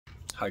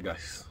Hi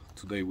guys,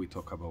 today we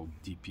talk about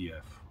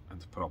DPF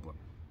and problem.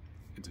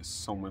 It is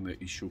so many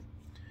issue.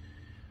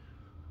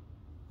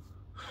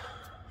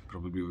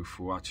 Probably if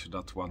you watch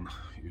that one,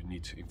 you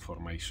need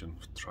information,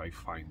 try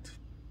find.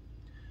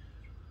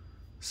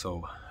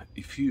 So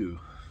if you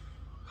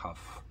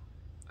have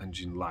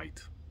engine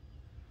light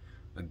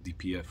and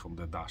DPF on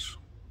the dash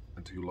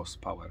and you lost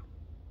power,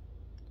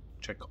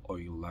 check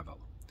oil level.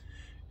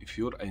 If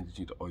your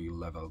engine oil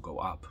level go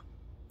up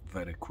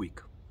very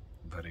quick,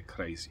 very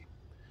crazy,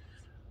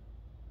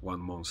 1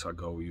 month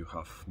ago you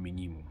have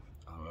minimum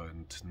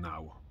and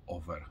now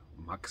over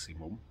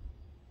maximum,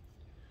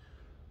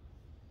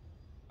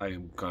 I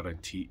am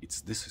guarantee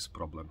this is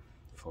problem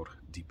for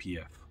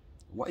DPF.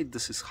 Why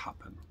this is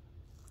happen?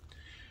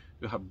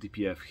 You have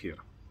DPF here,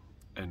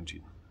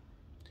 engine.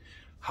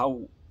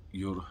 How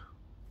your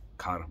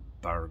car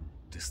burn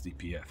this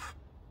DPF?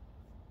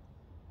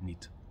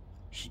 Need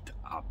heat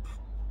up.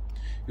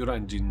 Your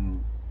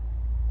engine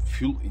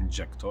fuel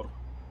injector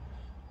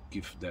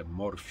give them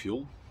more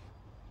fuel.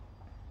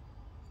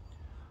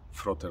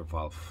 Throttle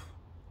valve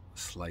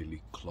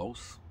slightly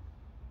close,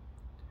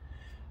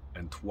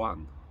 and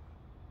one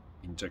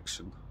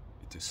injection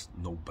it is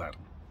no burn.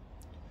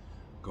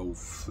 Go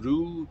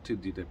through to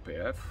the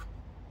DPF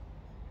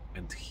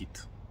and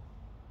heat.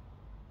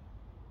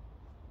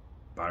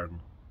 Burn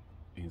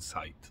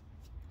inside.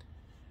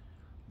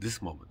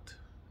 This moment,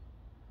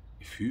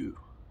 if you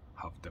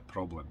have the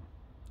problem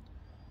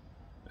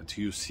and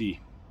you see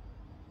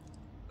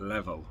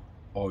level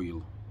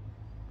oil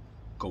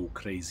go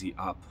crazy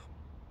up,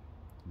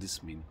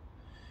 this mean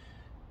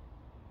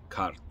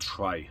car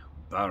try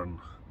burn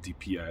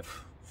DPF,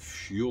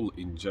 fuel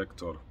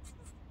injector,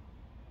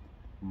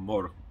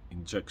 more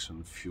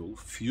injection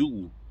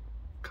fuel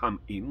come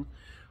in,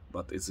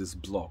 but it is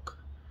block.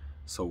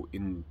 So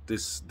in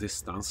this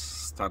distance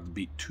start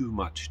be too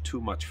much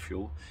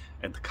fuel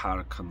and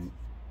car can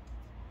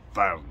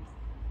burn.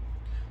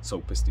 So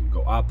piston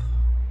go up,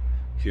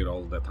 here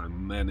all the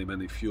time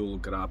many fuel,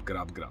 grab.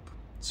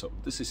 So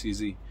this is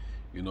easy,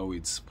 you know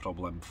it's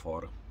problem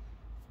for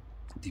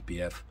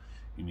DPF.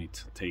 You need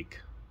to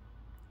take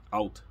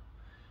out,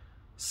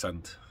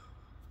 send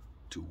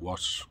to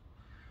wash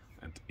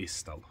and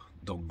install.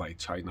 Don't buy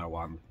China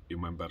one.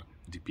 Remember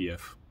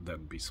DPF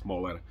then be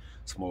smaller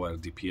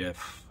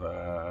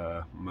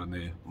DPF,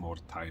 many more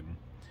time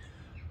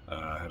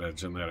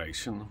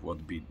regeneration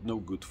would be no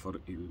good for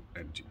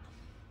engine.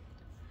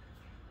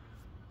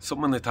 So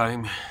many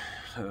time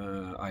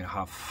I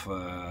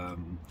have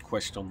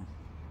question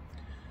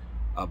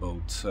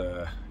about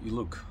you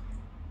look,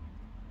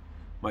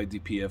 my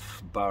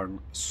DPF burn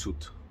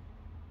suit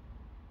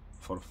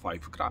for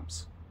 5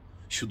 grams.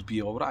 Should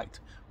be alright.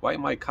 Why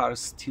my car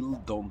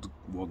still don't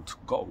want to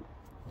go?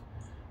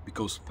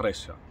 Because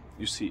pressure.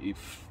 You see,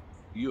 if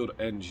your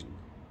engine,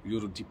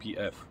 your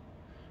DPF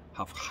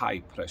have high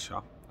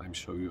pressure, I'm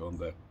show you on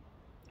the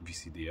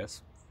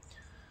VCDS,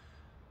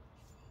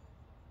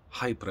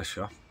 high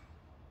pressure,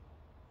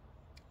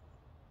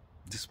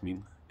 this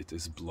mean it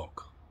is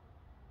block.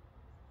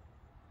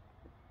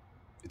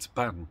 It's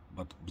burn,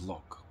 but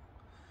block.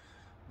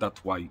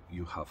 That's why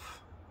you have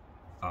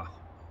a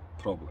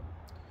problem.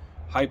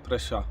 High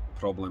pressure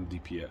problem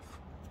DPF.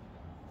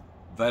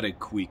 Very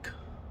quick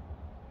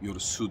your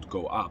suit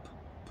go up,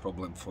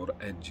 problem for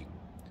engine.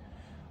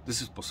 This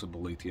is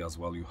possibility as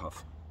well. You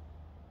have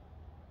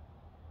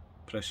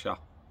pressure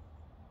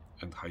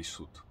and high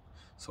suit.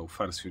 So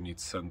first you need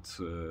send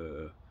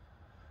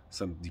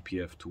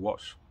DPF to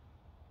wash,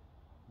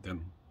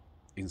 then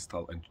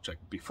install and check.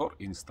 Before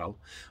install,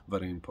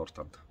 very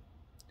important,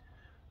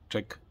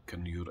 check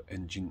can your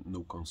engine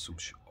no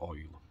consumption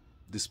oil.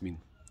 This mean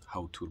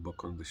how turbo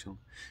condition.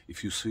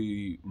 If you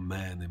see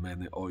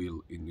many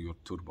oil in your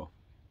turbo,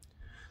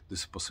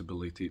 this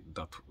possibility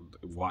that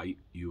why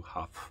you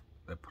have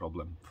a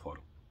problem for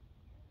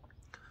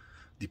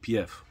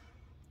DPF.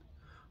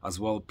 As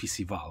well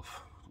PC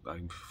valve, I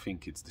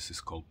think this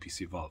is called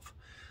PC valve.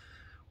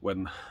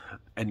 When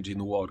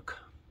engine work,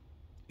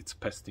 it's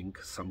pesting,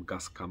 some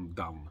gas come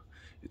down.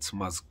 It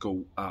must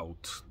go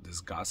out, this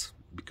gas,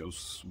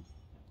 because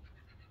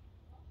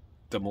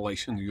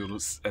demolition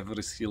use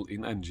every seal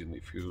in engine,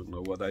 if you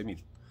know what I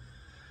mean.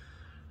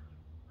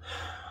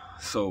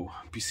 So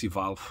PC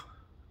valve,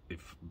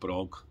 if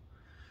broke,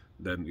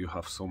 then you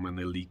have so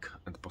many leak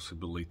and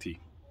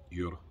possibility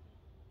your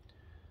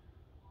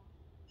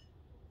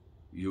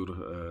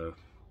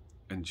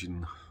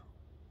engine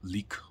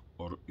leak,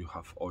 or you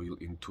have oil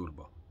in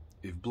turbo.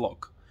 If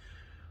block,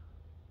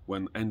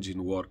 when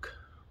engine work,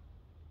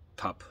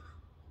 tap,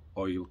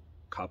 oil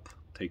cap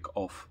take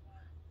off.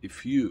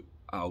 If you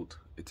out,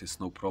 it is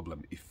no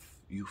problem. If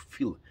you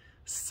feel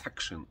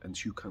suction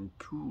and you can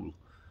pull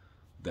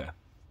the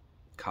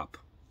cap,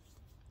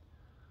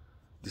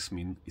 this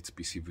means it's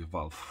PCV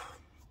valve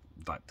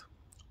that,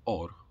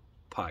 or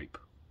pipe,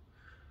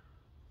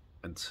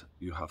 and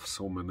you have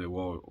so many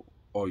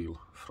oil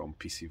from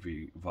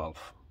PCV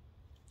valve.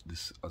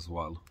 This as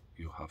well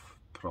you have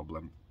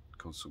problem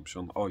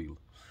consumption oil.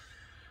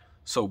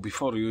 So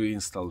before you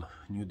install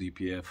new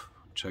DPF,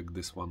 check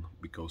this one,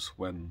 because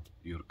when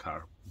your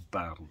car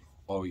burn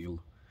oil,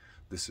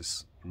 this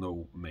is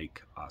no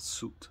make a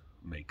soot,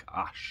 make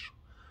ash,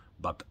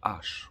 but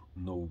ash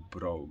no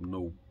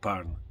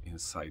burn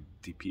inside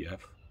DPF.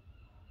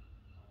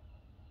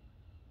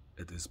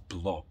 It is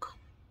block.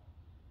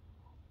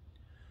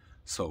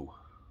 So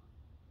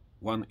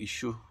one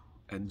issue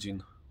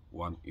engine,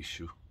 one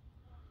issue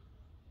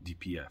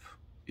DPF.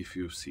 If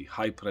you see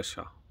high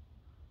pressure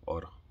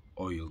or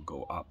oil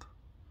go up,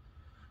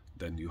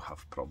 then you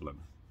have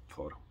problem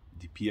for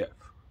DPF.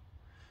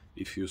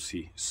 If you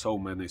see so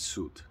many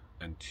soot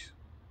and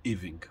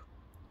even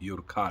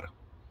your car,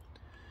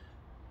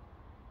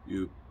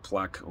 you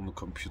plug on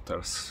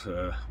computers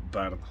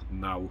burn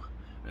now,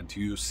 and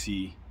you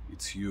see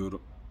it's your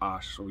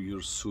ash or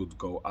your soot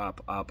go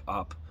up,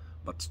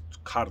 but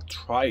car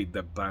try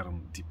the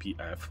burn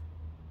DPF,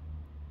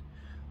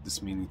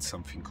 this means it's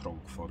something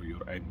wrong for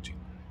your engine.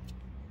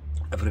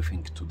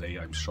 Everything today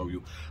I'm show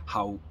you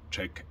how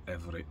check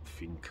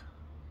everything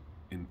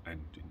in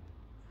engine.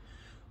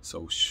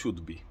 So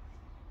should be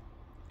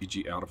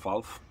EGR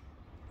valve.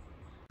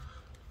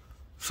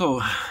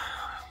 So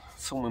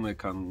many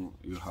can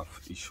you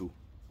have issue.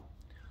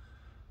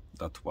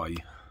 That's why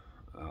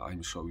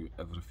I'm show you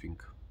everything.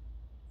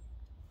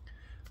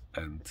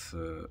 And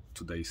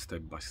today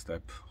step by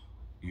step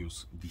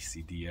use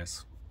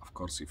VCDS. Of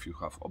course, if you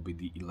have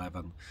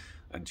OBD11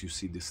 and you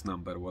see this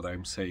number, what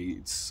I'm saying,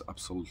 it's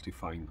absolutely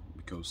fine,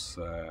 because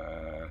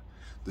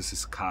this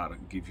is car,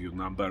 give you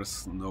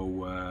numbers,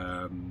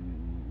 no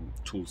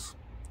tools.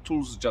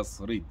 Tools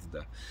just read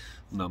the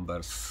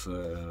numbers,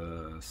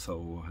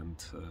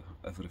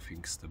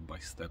 everything step by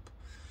step.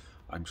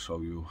 I'm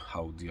show you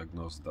how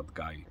diagnose that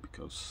guy,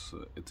 because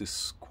it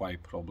is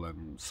quite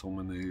problem. So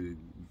many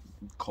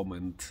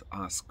comment,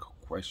 ask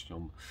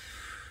question.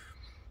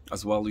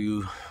 As well,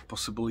 you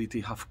possibility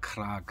have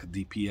crack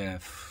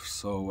DPF,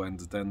 so, and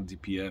then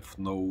DPF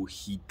no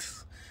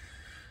heat.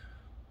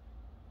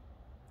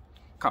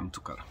 Come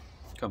to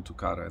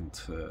car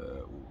and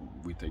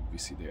we take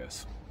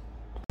VCDS.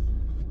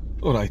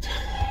 Alright,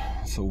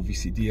 so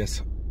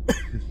VCDS,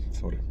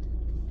 sorry,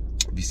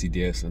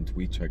 VCDS, and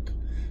we check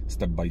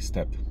step by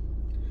step.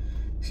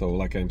 So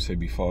like I said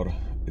before,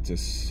 it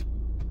is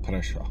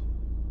pressure,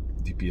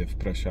 DPF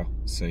pressure,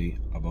 say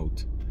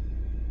about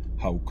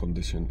how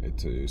condition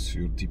it is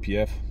your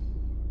DPF,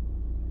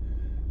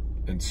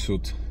 and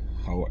soot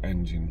how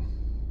engine.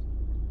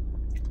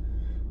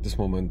 This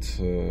moment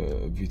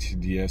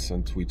VCDS,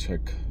 and we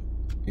check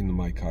in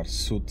my car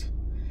soot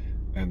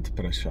and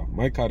pressure.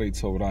 My car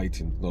it's alright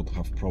and not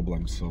have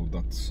problems, so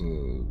that's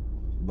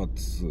but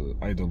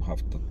I don't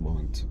have that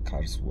moment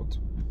cars would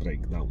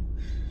break down.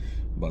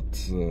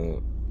 But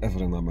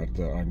every number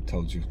that I'm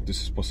told you,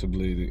 this is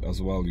possibly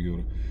as well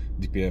your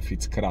DPF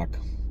it's crack.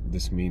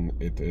 This means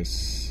it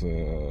is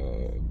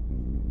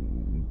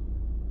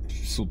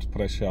soot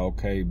pressure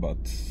okay,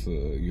 but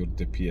your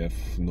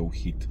DPF no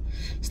heat.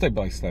 Step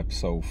by step.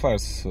 So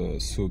first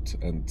soot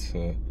and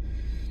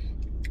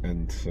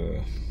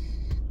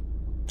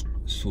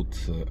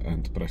soot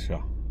and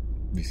pressure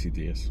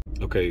VCDS.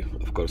 Okay,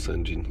 of course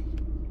engine.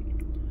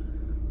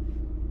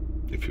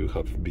 If you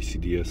have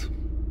VCDS.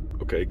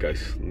 Okay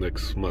guys,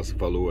 next mass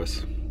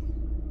values,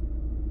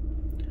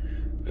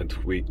 and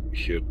we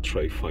here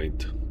try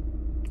find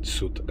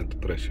soot and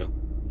pressure.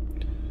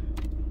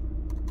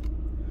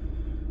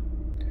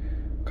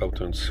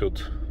 Count and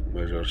soot,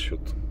 measure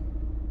soot.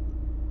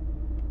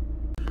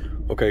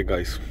 Okay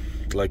guys,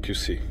 like you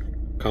see,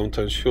 count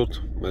and soot,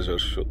 measure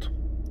soot.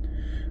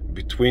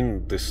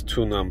 Between these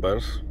two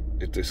numbers,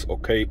 it is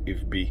okay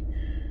if be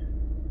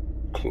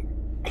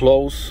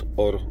close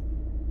or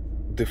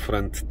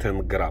different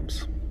 10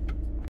 grams.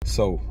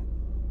 So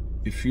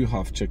if you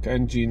have check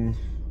engine,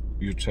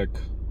 you check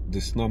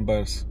these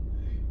numbers.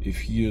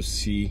 If you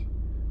see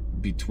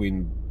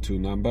between two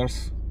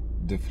numbers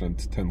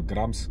different 10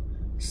 grams,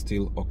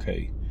 still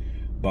okay.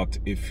 But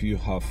if you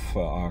have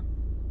a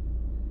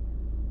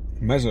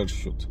measure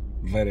soot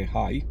very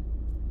high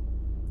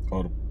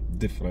or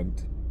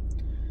different,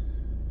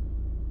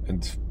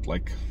 and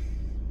like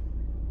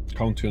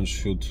count and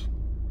soot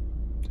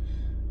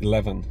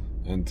 11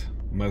 and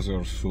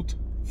measure soot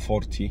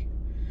 40,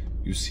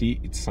 you see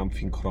it's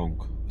something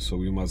wrong.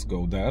 So you must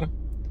go there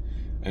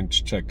and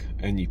check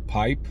any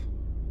pipe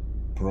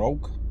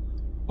broke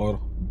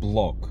or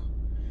block.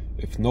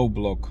 If no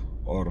block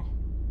or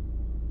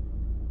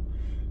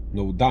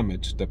no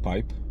damage the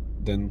pipe,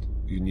 then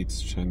you need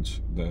to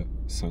change the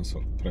sensor,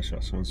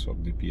 pressure sensor,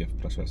 DPF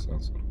pressure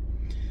sensor.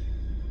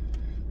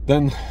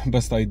 Then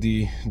best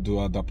idea, do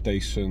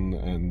adaptation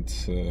and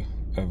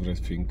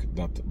everything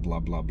that blah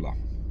blah blah.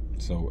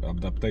 So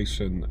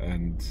adaptation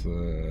and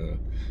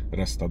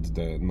restart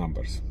the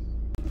numbers.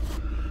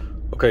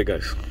 Okay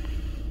guys,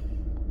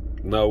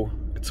 now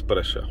it's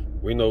pressure.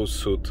 We know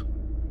soot,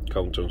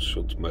 count on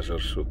soot, measure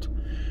soot.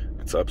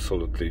 It's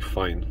absolutely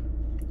fine.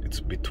 It's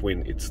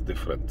between, it's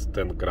different,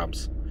 10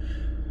 grams.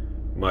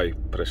 My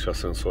pressure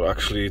sensor,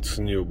 actually it's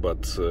new,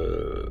 but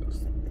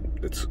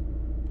it's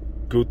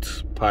good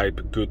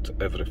pipe, good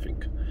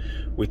everything.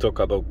 we talk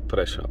about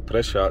pressure.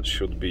 Pressure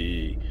should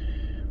be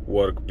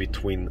work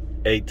between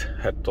 8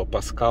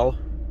 hectopascal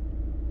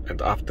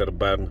and after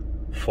burn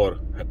 4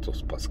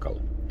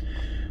 hectopascal.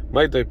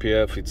 My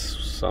DPF, it's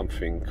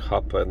something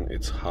happened,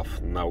 it's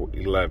half now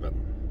 11.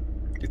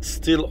 It's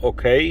still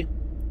okay,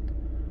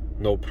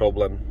 no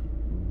problem,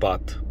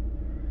 but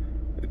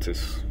it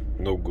is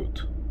no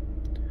good.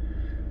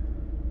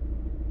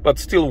 But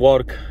still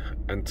work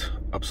and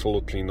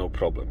absolutely no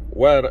problem.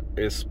 Where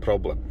is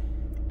problem?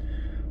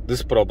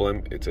 This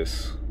problem, it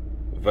is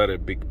very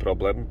big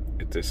problem.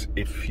 It is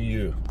if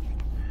you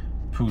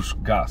push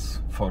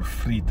gas for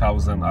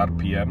 3000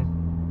 RPM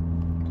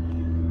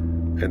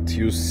and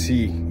you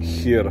see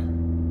here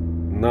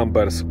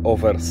numbers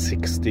over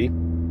 60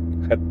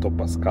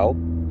 hectopascal,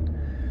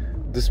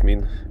 this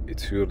means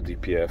it's your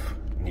DPF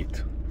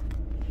need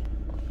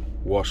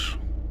wash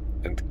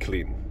and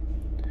clean.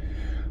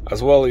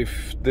 As well,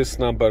 if these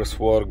numbers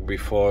work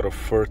before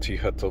 30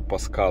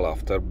 hectopascal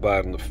after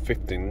burn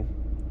 15,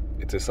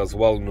 it is as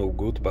well no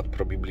good, but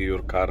probably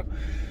your car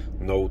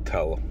no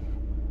tell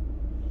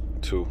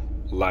to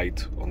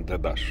light on the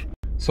dash.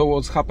 So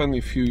what's happened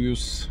if you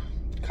use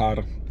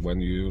car when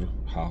you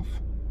have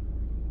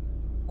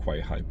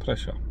quite high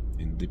pressure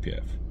in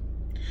DPF?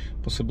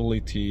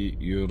 Possibility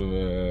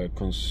your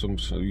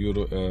consumption,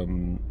 your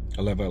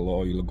level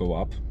oil go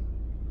up,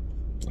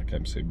 like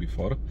I'm saying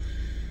before,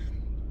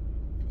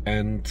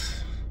 and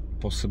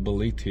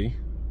possibility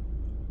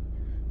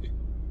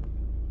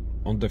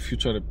on the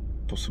future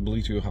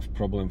possibility you have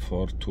problem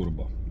for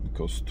turbo,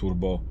 because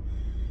turbo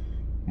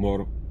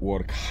more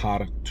work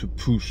hard to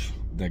push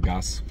the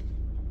gas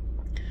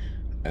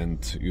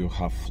and you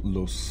have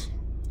loose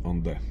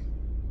on the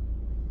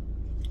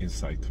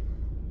inside.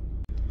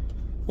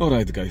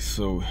 Alright guys,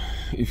 so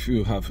if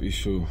you have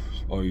issue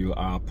oil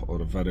up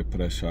or very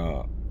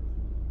pressure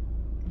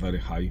very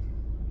high,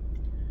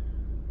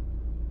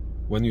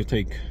 when you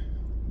take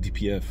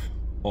DPF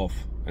off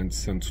and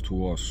send to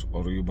wash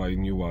or you buy a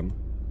new one,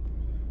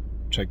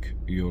 check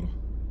your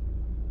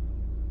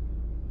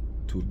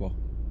turbo,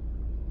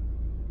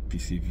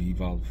 PCV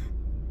valve,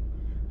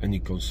 any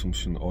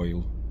consumption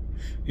oil.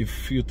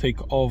 If you take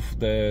off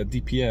the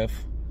DPF,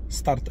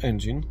 start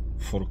engine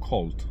for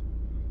cold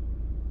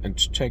and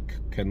check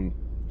can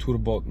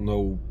turbo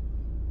no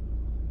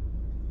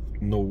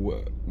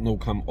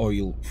come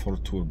oil for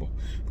turbo,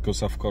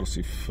 because of course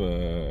if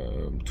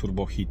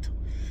turbo heat,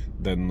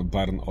 then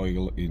burn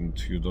oil and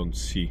you don't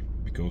see,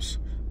 because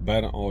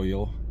burn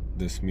oil,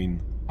 this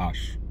mean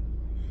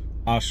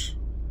ash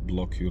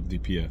block your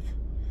DPF.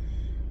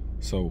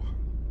 So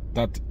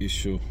that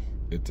issue,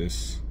 it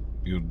is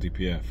your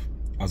DPF.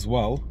 As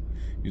well,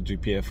 your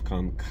DPF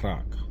can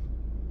crack.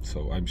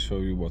 So I'm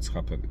showing you what's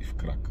happened if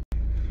crack.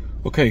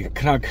 Okay,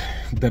 crack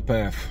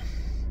DPF.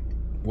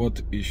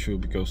 What issue?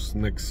 Because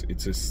next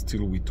it is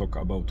still we talk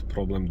about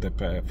problem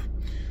DPF.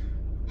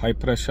 High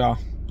pressure,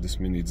 this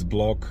means it's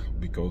block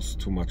because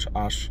too much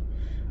ash,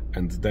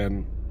 and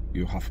then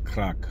you have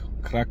crack.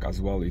 Crack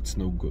as well, it's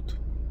no good.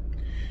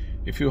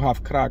 If you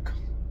have crack,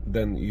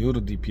 then your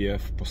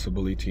DPF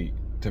possibility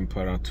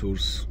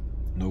temperatures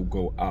no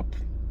go up.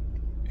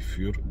 If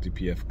your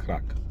DPF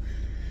crack,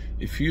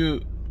 if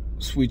you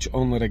switch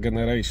on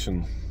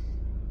regeneration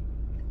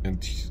and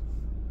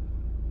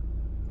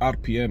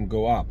RPM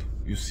go up,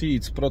 you see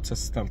its process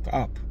start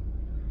up,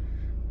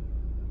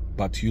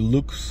 but you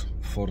look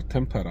for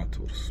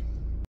temperatures.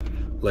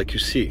 Like you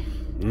see,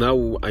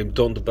 now I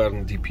don't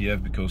burn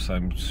DPF because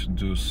I'm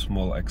do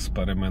small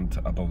experiment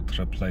about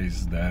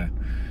replace the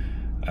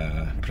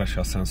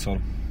pressure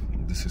sensor.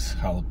 This is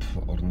help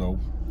or no,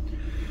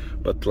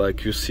 but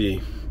like you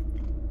see,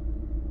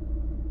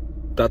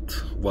 that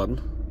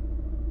one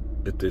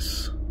it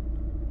is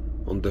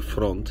on the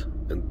front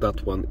and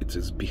that one it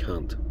is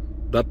behind.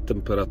 That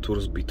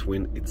temperatures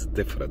between it's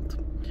different.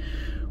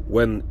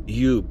 When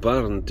you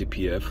burn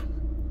DPF,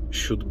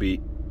 should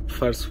be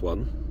first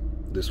one,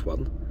 this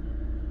one,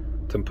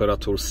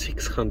 temperature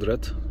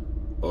 600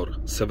 or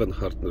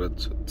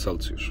 700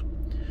 Celsius.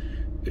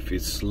 If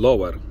it's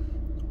lower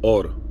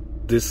or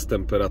this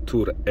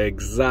temperature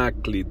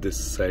exactly the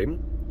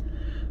same,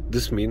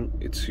 this means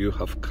it's you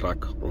have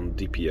crack on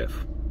DPF.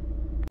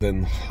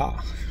 Then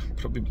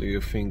probably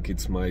you think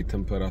it's my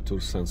temperature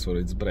sensor,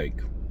 it's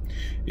break.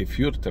 If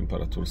your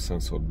temperature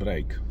sensor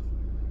break,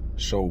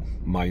 show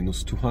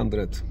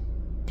 -200,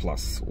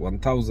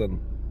 +1000,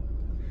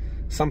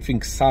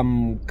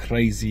 some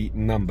crazy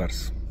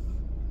numbers,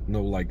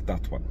 no like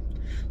that one.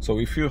 So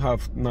if you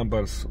have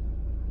numbers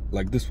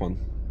like this one,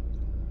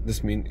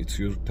 this means it's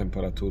your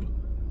temperature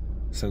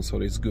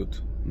sensor is good,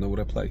 no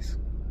replace.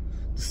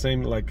 The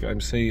same like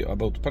I'm saying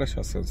about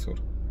pressure sensor.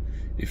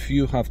 If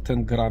you have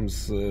 10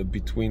 grams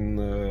between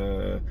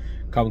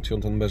count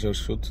and measure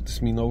shoot,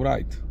 this means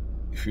alright.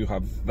 If you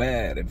have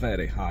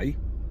very high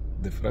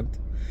different,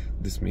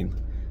 this means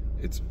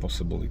it's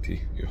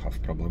possibility you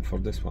have problem for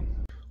this one.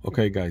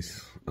 Okay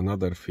guys,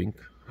 another thing,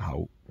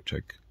 how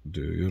check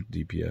do your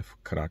DPF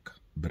crack,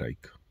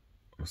 break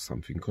or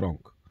something wrong.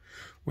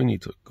 We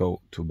need to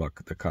go to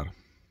back the car.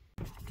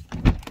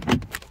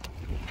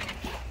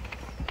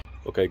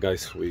 Okay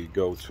guys, we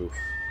go to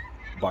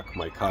back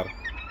my car.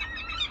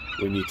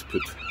 We need to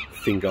put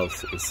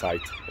fingers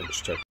inside and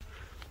check.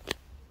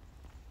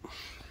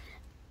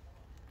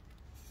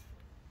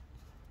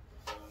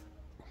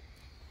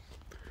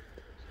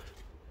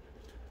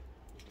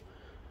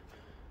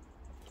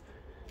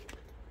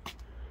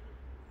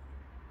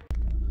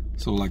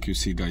 So like you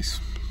see guys,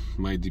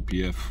 my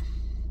DPF,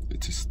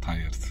 it is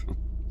tired,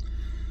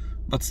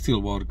 but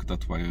still work,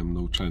 that's why I'm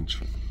no change.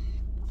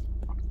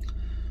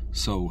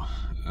 So,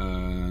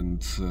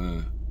 and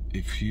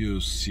if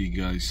you see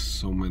guys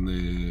so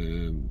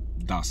many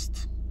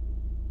dust,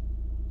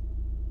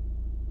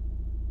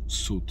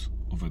 soot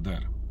over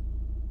there,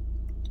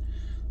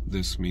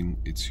 this means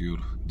it's your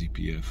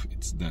DPF,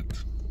 it's dead.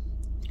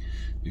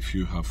 If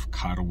you have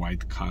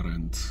white car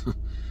and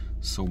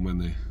so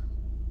many,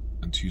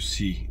 and you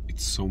see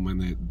it's so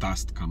many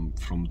dust come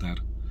from there,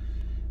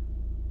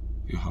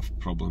 you have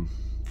problem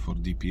for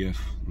DPF,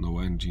 no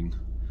engine.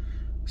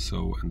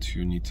 So, and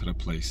you need to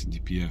replace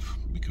DPF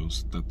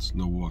because that's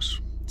no wash.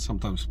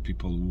 Sometimes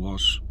people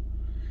wash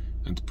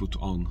and put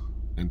on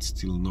and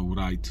still no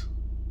right,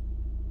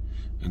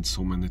 and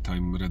so many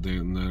time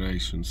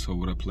regeneration. So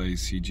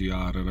replace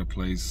EGR,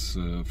 replace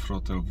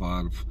throttle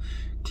valve,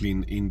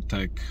 clean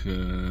intake,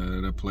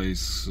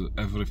 replace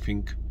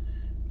everything,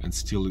 and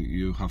still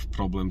you have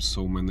problems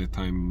so many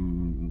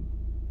time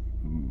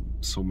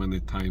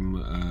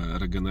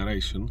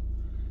regeneration.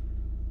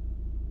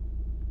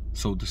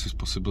 So this is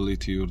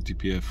possibility your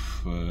DPF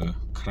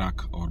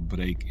crack or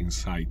break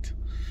inside.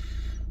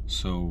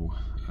 So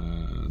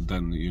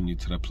then you need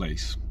to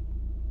replace.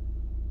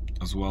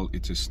 As well,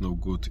 it is no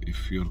good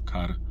if your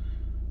car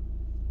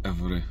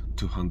every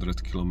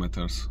 200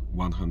 kilometers,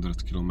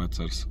 100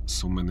 kilometers,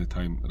 so many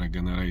time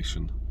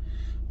regeneration,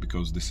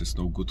 because this is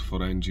no good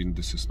for engine,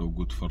 this is no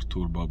good for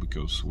turbo,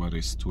 because where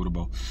is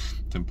turbo,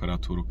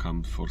 temperature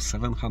come for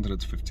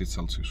 750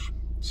 Celsius,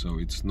 so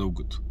it's no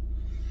good.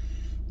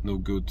 No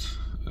good,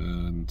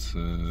 and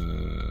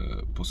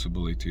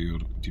possibility your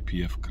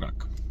DPF crack.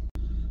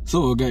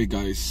 So okay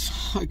guys,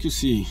 like you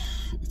see,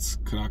 it's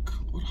crack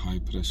or high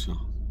pressure.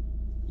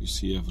 You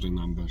see every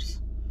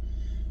numbers.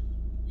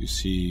 You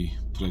see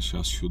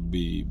pressure should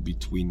be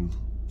between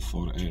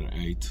 4 or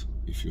 8.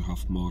 If you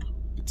have more,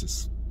 it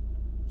is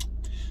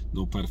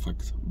no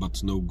perfect,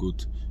 but no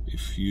good.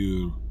 If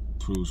you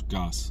push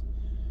gas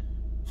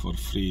for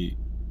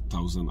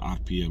 3000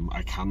 RPM,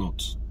 I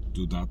cannot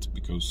do that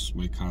because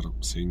my car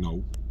say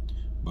no,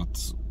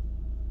 but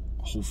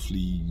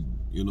hopefully,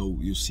 you know,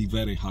 you see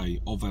very high,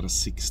 over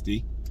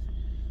 60,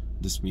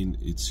 this means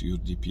it's your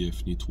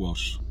DPF need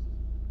wash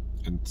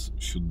and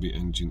should be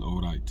engine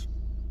alright.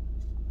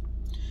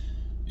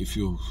 If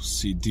you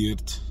see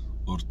dirt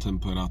or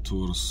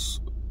temperatures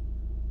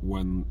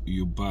when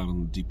you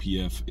burn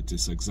DPF, it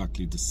is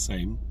exactly the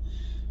same,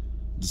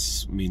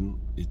 this means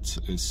it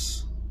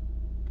is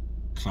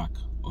crack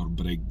or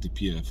break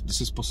DPF. This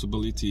is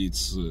possibility.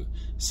 It's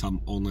some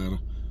owner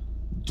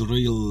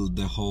drill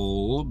the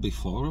hole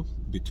before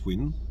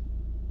between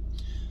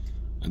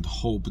and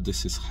hope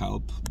this is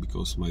help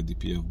because my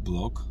DPF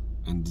block,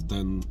 and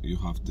then you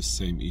have the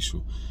same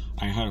issue.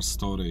 I heard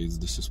stories,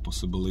 this is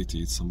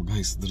possibility, some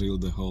guys drill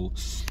the hole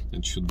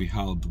and should be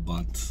help,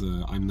 but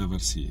I never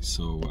see.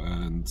 So,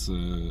 and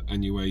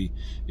anyway,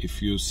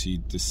 if you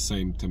see the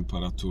same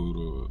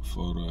temperature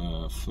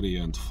for 3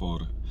 and 4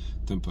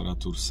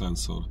 temperature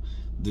sensor,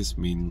 this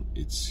means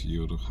it's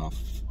you have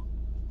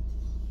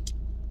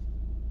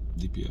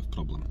DPF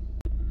problem.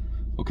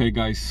 Okay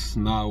guys,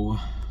 now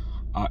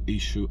I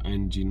issue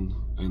engine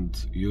and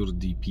your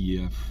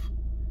DPF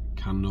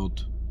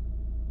cannot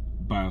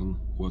burn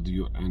what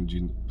your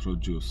engine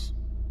produce.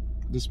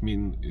 This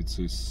means it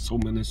is so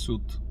many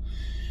soot.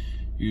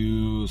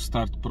 You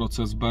start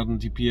process burn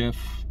DPF,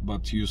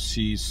 but you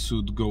see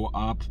soot go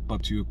up,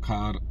 but your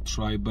car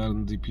try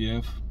burn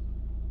DPF.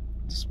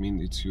 This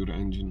means it's your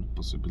engine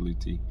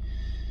possibility.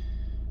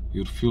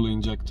 Your fuel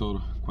injector,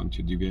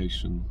 quantity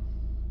deviation,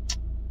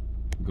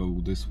 go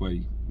this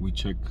way. We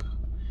check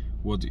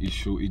what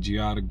issue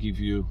EGR give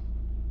you,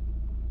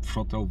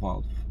 throttle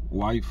valve.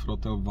 Why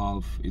throttle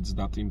valve? It's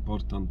that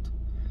important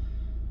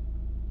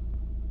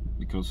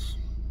because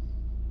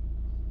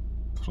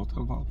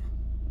throttle valve.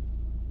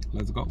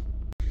 Let's go.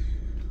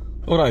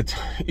 All right,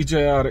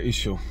 EGR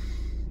issue.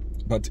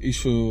 But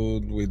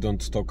issue, we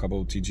don't talk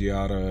about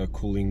EGR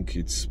cooling.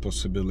 It's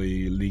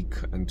possibly leak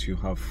and you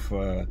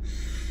have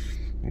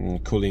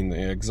cooling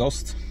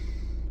exhaust.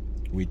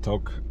 We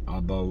talk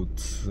about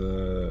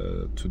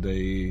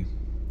today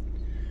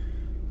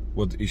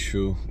what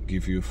issue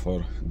give you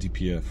for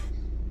DPF.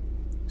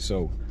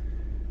 So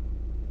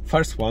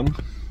first one,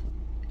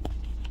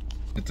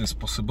 it is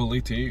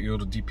possibility your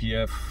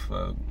DPF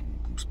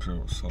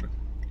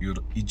your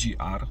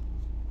EGR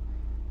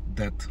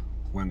dead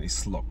when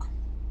it's lock.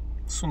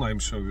 Soon I'm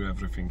show you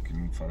everything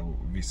in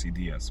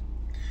VCDS.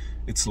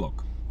 It's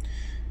lock.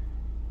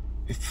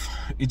 If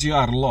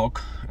EGR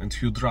lock and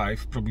you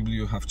drive, probably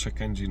you have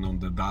check engine on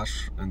the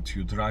dash and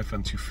you drive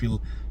and you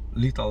feel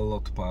little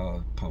lot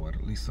power,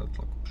 listen,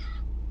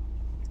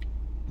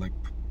 like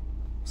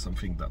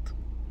something that.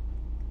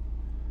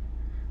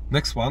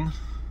 Next one,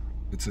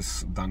 it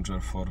is danger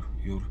for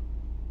your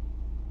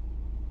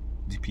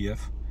DPF.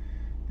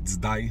 It's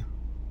die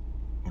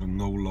or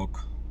no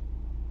lock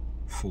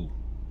full,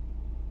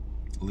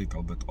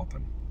 little bit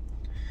open.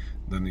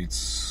 Then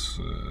it's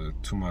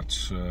too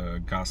much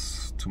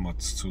gas, too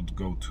much should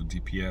go to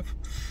DPF,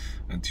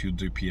 and your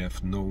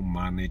DPF no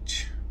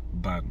manage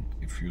burn.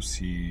 If you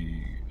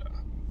see,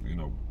 you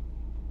know,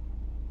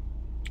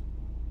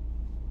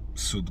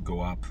 should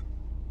go up.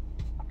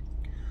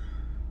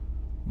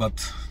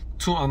 But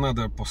to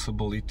another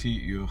possibility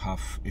you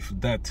have, if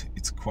that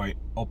it's quite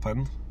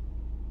open,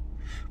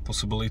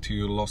 possibility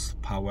you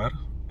lost power,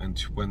 and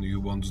when you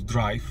want to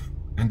drive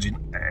engine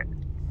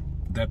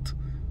that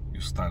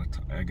you start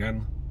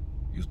again,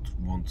 you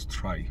won't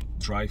try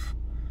drive,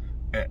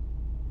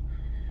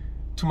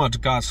 too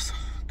much gas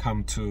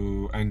come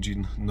to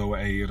engine, no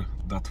air,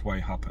 that why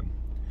happen.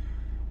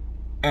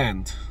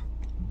 And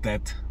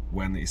that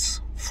when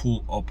it's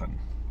full open,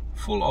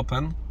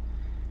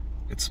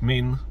 it's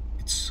mean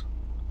it's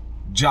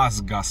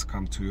just gas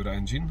come to your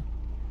engine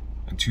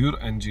and your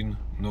engine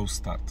no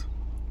start.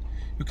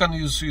 You can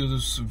use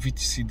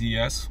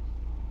VCDS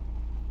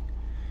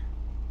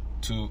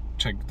to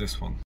check this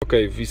one.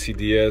 Okay,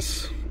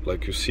 VCDS,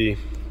 like you see,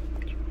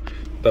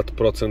 that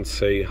percent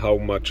say how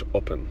much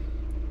open.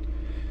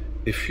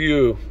 If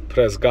you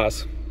press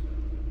gas,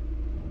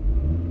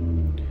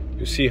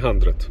 you see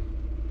 100.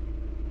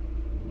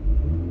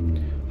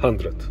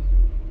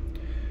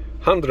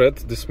 100,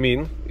 this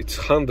mean it's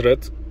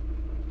 100,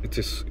 it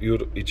is your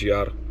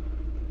EGR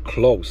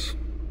close.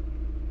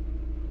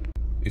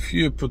 If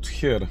you put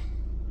here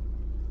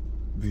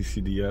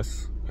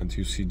VCDS and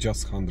you see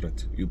just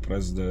 100, you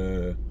press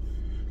the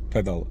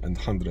pedal and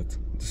 100,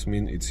 this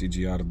mean it's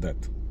EGR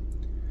dead.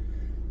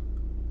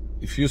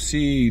 If you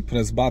see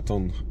press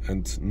button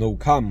and no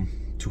come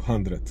to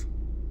 100,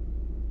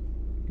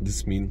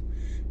 this mean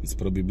it's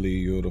probably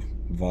your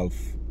valve,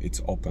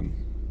 it's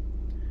open.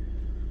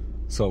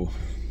 So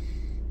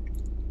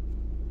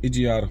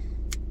EGR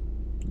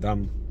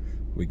done,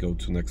 we go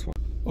to next one.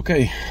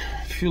 Okay,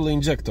 fuel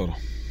injector.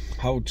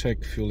 How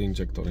check fuel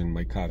injector in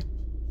my car?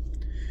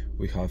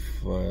 We have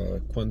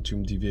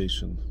quantum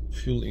deviation,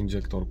 fuel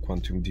injector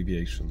quantum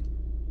deviation.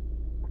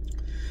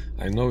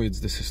 I know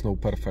this is no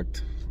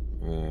perfect.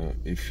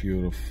 If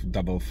your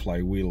double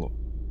flywheel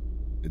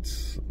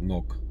it's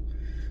knock,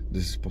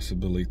 this is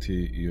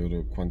possibility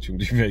your quantum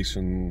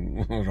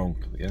deviation wrong,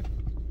 yeah.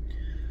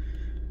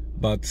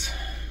 But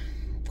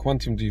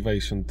quantum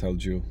deviation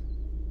tells you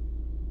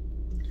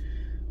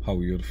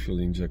how your fuel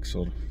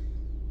injector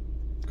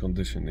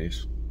condition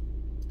is.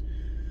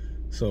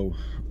 So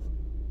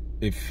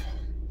if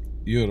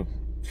your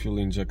fuel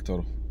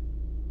injector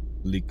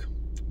leak,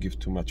 give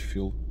too much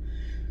fuel,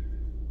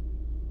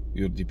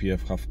 your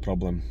DPF have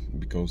problem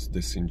because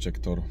this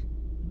injector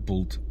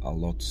built a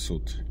lot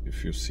soot.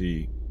 If you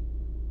see,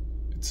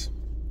 it's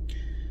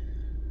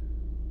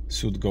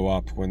soot go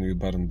up when you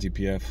burn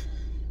DPF,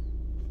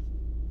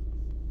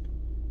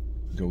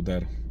 go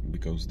there,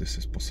 because this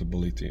is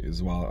possibility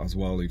as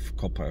well. If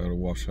copper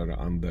washer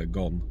under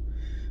gone,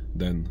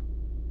 then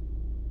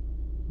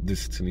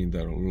this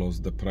cylinder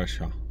lost the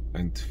pressure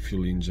and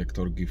fuel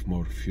injector give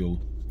more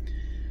fuel,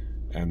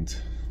 and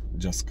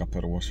just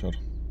copper washer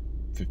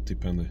 50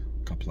 penny,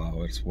 couple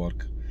hours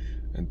work,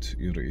 and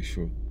your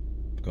issue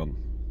gone.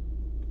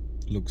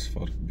 Looks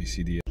for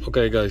VCD.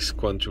 Okay guys,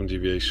 quantum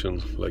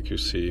deviation, like you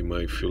see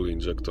my fuel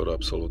injector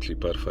absolutely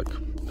perfect.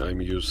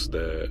 I'm used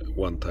the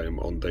one time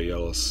on the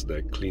else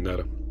the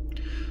cleaner.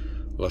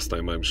 Last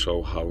time I'm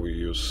show how we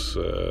use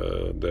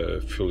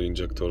the fuel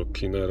injector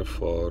cleaner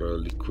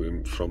for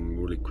from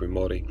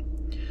Liquimori.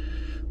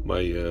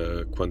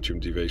 My quantum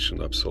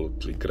deviation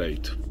absolutely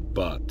great,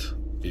 but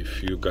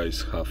if you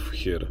guys have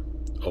here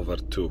over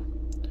 2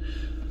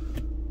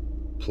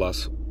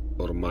 plus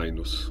or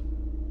minus,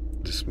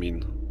 this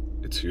mean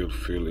it's your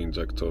fuel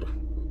injector,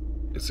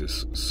 it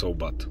is so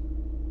bad.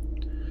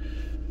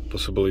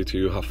 Possibility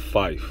you have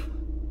 5.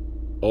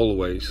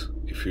 Always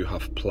if you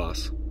have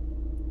plus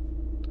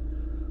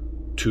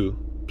 2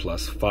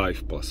 plus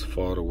 5 plus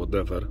 4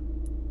 whatever,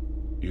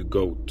 you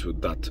go to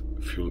that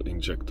fuel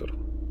injector.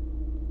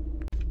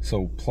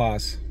 So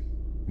plus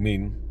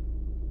mean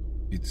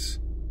it's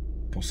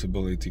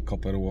possibility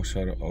copper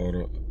washer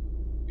or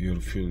your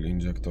fuel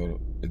injector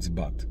it's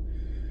bad.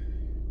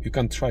 You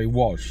can try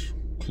wash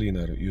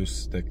cleaner,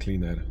 use the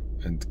cleaner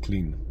and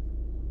clean.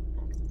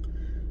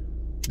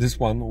 This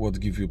one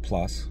would give you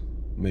plus,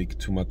 make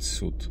too much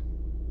soot,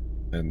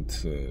 and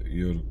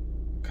your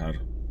car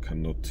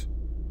cannot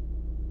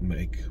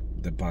make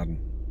the burn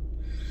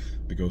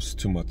because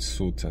too much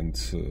soot and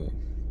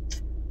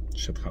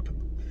shit happen.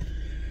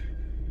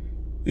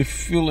 If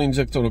fuel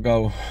injector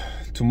go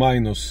to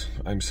minus,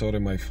 I'm sorry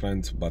my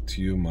friend, but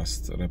you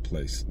must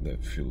replace the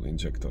fuel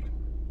injector.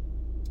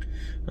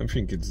 I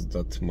think it's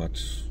that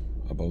much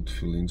about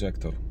fuel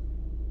injector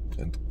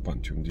and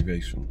quantum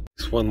deviation.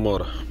 It's one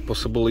more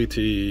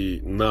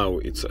possibility. Now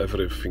it's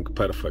everything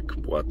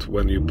perfect, but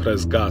when you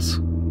press gas,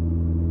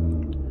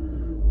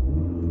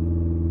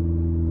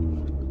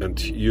 and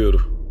you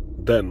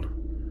then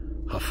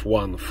have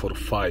 1 for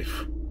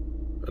 5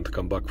 and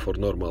come back for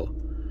normal,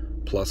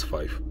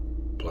 +5,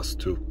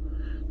 +2.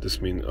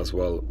 This means as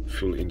well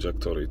fuel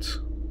injector it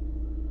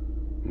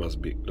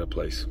must be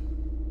replaced.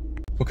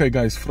 Okay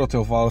guys,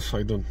 throttle valve,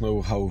 I don't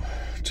know how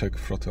check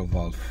throttle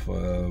valve,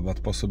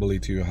 but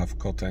possibility you have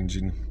caught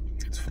engine,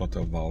 it's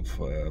throttle valve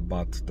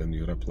bad, then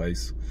you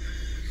replace,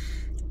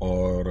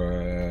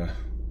 or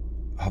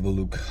have a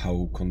look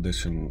how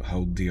condition,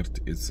 how dirt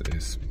it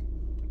is.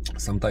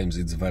 Sometimes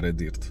it's very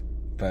dirt,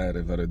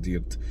 very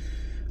dirt,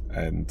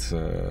 and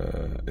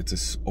it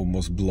is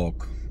almost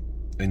blocked.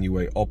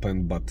 Anyway,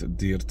 open but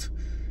dirt.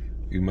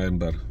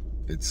 Remember,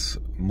 it's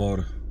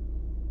more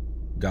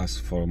gas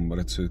from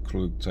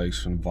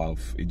recirculation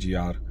valve,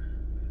 EGR,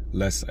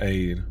 less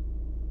air,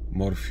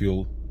 more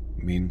fuel,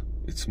 mean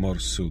it's more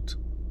soot.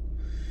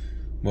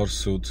 More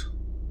soot,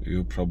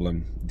 your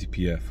problem,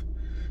 DPF.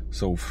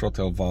 So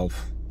throttle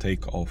valve,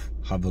 take off,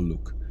 have a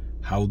look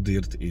how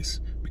dirt is,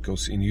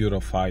 because in Euro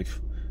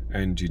 5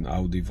 engine,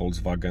 Audi,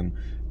 Volkswagen,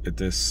 it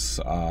is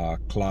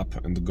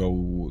clap and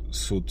go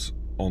soot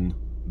on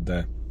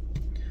the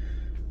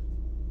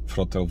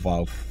throttle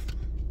valve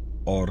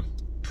or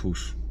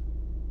push.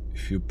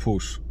 If you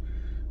push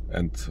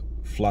and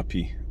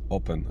flappy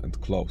open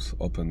and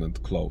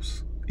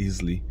close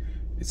easily,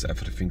 it's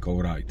everything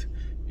alright.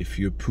 If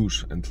you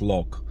push and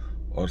lock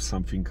or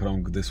something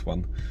wrong this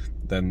one,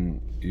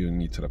 then you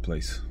need to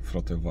replace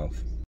throttle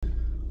valve.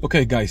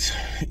 Okay guys,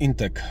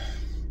 intake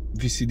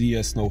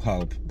VCDS no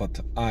help, but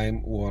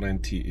I'm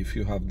warranty if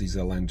you have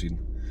diesel engine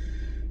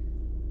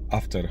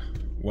after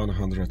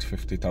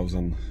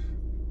 150,000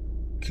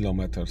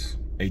 kilometers,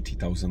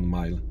 80,000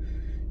 miles,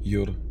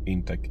 your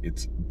intake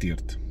it's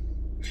dirt.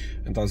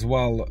 And as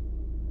well,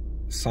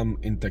 some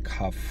intake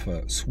have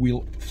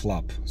swirl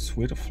flap.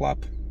 Swirl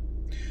flap,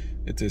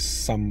 it is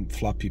some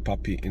flappy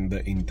puppy in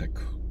the intake.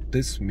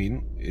 This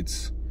mean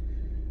it's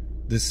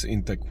this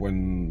intake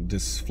when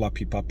this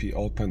flappy puppy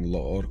open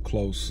or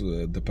close,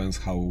 depends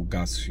how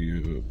gas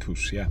you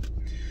push, yeah.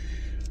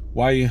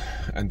 Why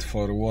and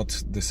for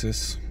what this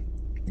is?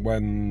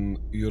 When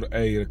your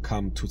air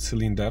come to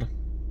cylinder,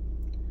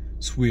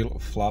 swirl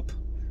flap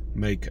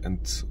make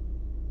and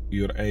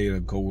your air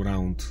go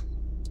round.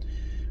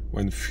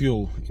 When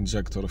fuel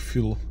injector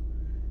fuel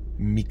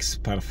mix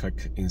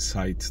perfect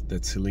inside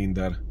the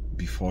cylinder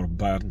before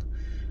burn,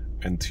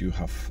 and you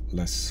have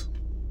less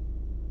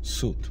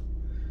soot.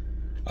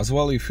 As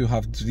well, if you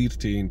have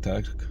dirty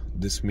intake,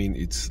 this means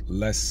it's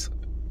less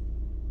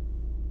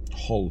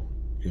hole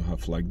you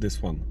have, like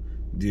this one.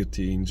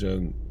 Dirty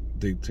engine,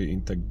 dirty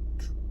intake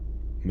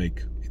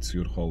make it's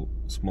your hole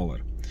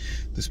smaller.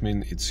 This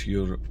means it's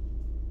your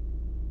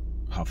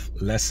have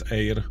less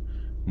air,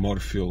 more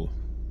fuel.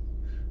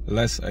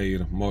 Less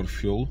air, more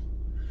fuel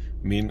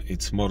mean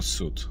it's more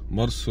soot.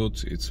 More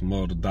soot, it's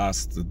more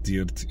dust,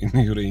 dirt in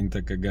your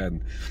intake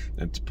again,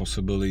 and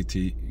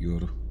possibility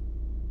your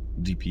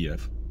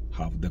DPF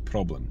have the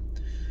problem.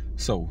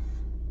 So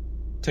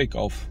take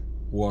off,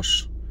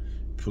 wash,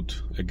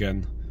 put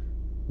again,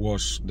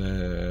 wash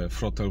the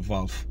throttle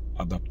valve.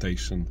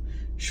 Adaptation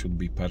should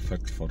be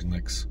perfect for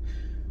next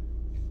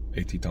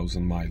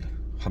 80,000 miles,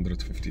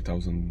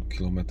 150,000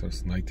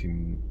 kilometers,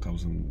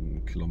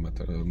 19,000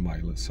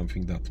 mile,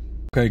 something that.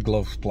 Okay,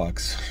 glove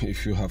plugs.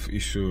 If you have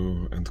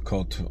issue and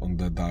caught on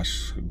the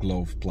dash,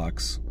 glove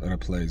plugs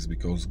replace,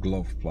 because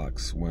glove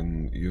plugs,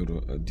 when your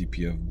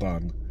DPF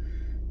burn,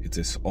 it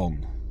is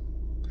on.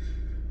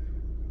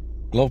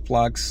 Glove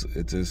plugs,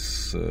 it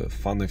is a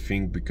funny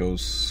thing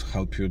because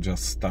help you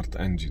just start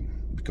engine,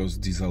 because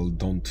diesel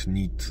don't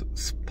need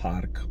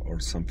spark or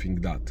something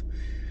that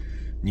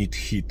need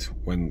heat.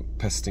 When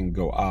piston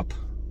go up,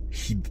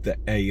 heat the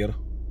air,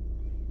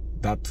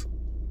 that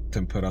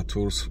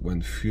temperatures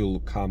when fuel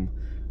come,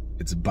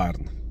 it's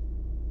burn.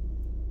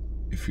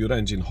 If your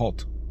engine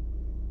hot,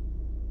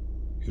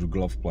 your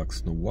glove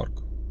plugs no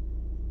work.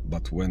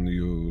 But when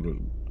your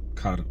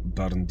car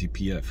burn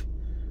DPF,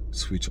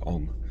 switch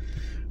on.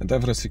 And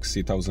every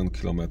 60,000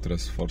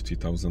 kilometers,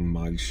 40,000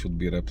 miles should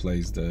be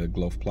replaced the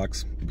glove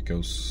plugs,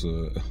 because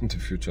in the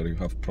future you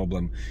have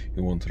problem,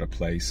 you want to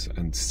replace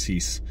and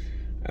seize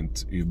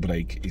and you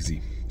break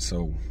easy.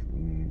 So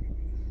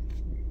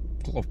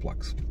glove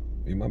plugs,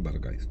 remember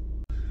guys.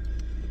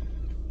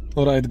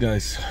 Alright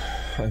guys,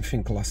 I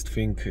think last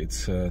thing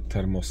it's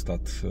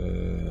thermostat.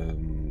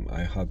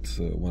 I had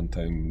one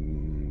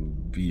time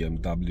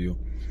BMW,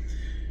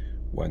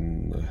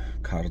 when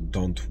car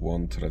don't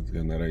want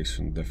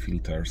regeneration, the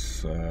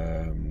filters,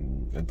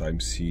 and I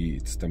see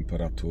its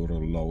temperature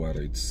lower,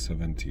 it's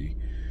 70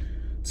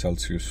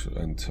 Celsius,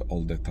 and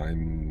all the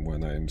time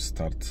when I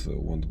start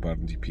want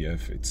burn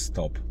DPF, it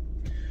stop.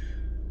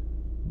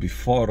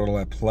 Before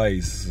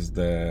replace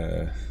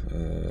the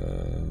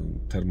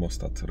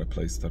thermostat,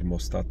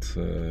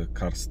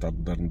 car start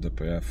burn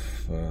DPF,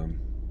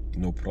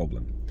 no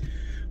problem.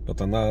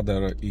 But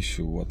another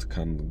issue what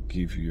can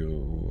give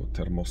you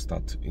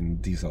thermostat in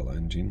diesel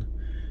engine,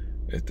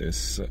 it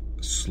is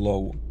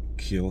slow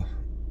kill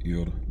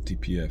your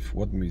DPF.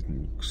 What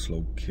means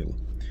slow kill?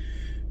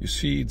 You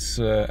see, it's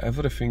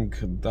everything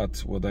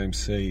that what I'm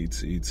saying,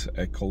 it's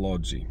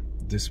ecology.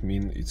 This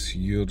means it's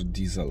your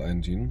diesel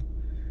engine.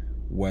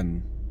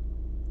 When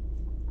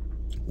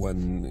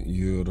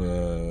your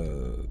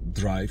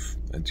drive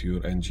and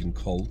your engine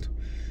cold,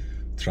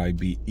 try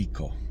be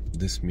eco.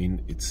 This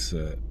means it's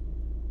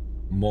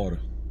more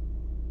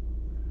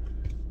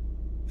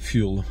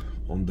fuel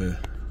on the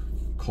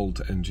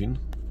cold engine,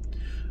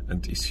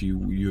 and if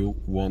you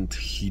won't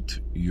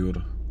heat your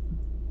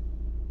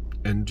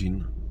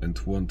engine and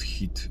won't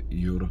heat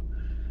your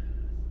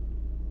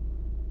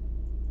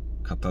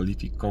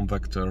catalytic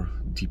converter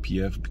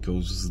DPF,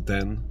 because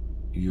then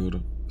your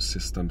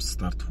system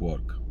start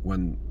work.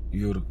 When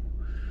your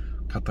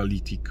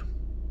catalytic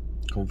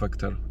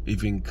converter,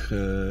 even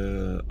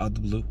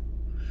AdBlue,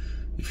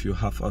 if you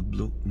have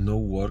AdBlue, no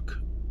work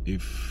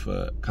if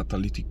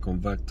catalytic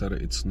converter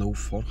it's no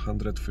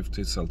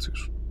 450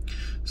 Celsius.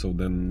 So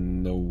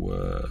then no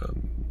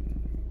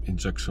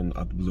injection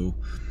AdBlue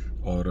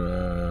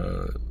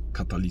or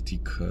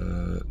catalytic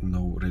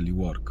no really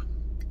work.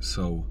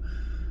 So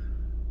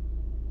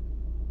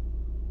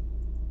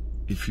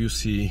if you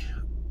see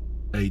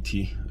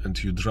 80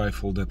 and you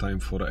drive all the time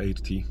for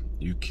 80,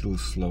 you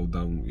slow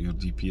down your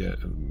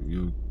DPF.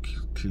 You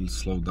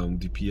slow down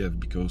DPF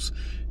because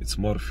it's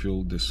more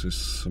fuel. This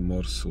is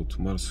more suit.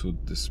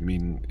 This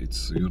means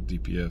it's your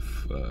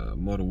DPF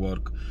more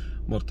work,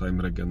 more time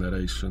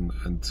regeneration,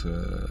 and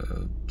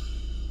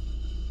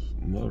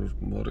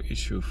more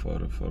issue for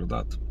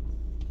that.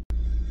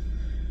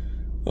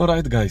 All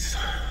right, guys.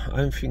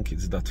 I think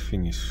it's that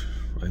finish.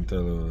 I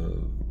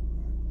tell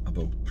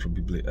about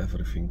probably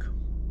everything.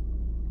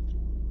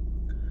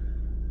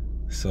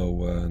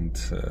 So, and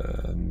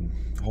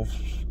hope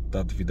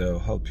that video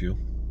help you.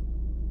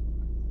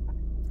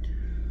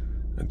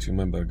 And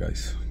remember,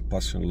 guys,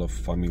 passion, love,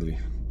 family.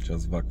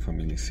 Just back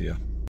family. See ya.